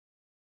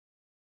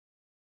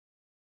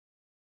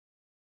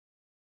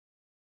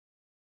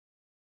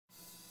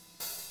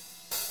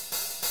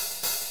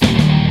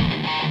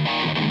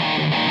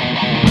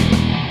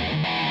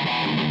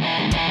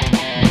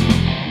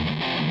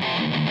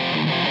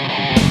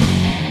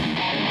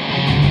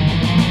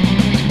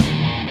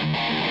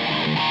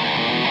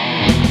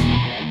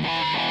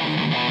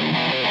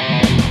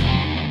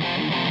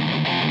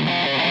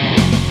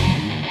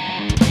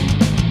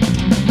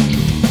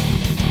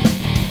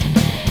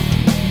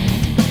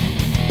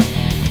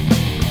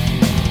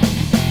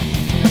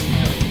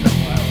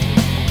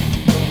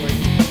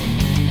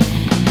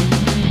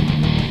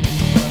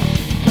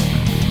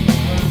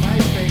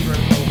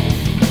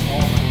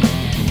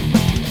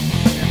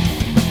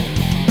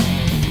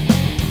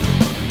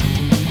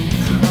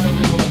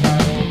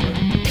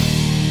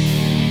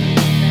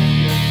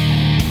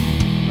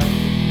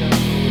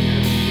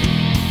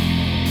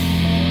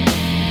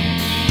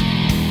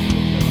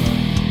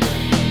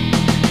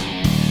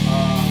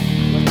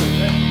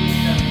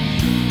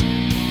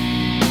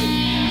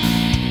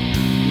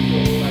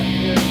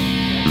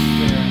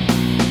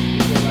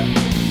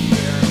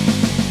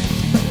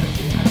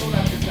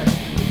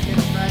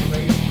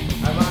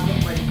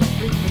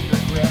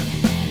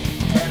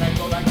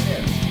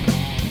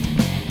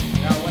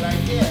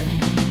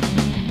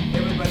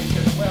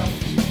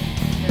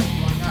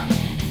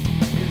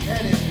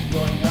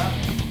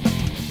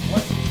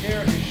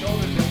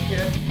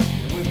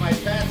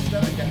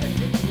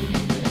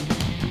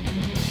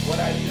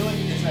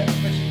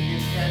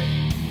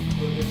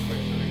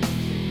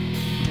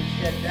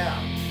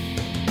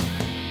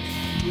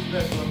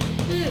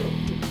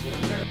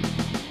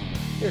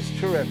It's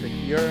terrific.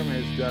 Urim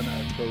has done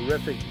a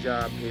terrific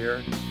job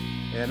here,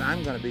 and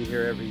I'm going to be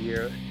here every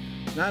year,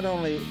 not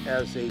only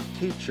as a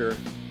teacher,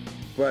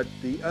 but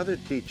the other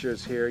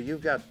teachers here.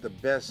 You've got the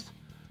best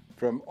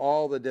from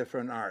all the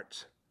different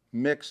arts,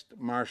 mixed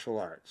martial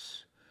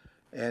arts.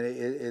 And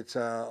it's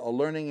a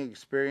learning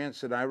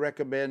experience, and I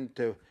recommend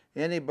to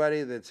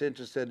anybody that's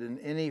interested in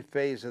any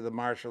phase of the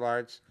martial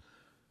arts,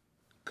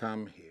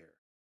 come here.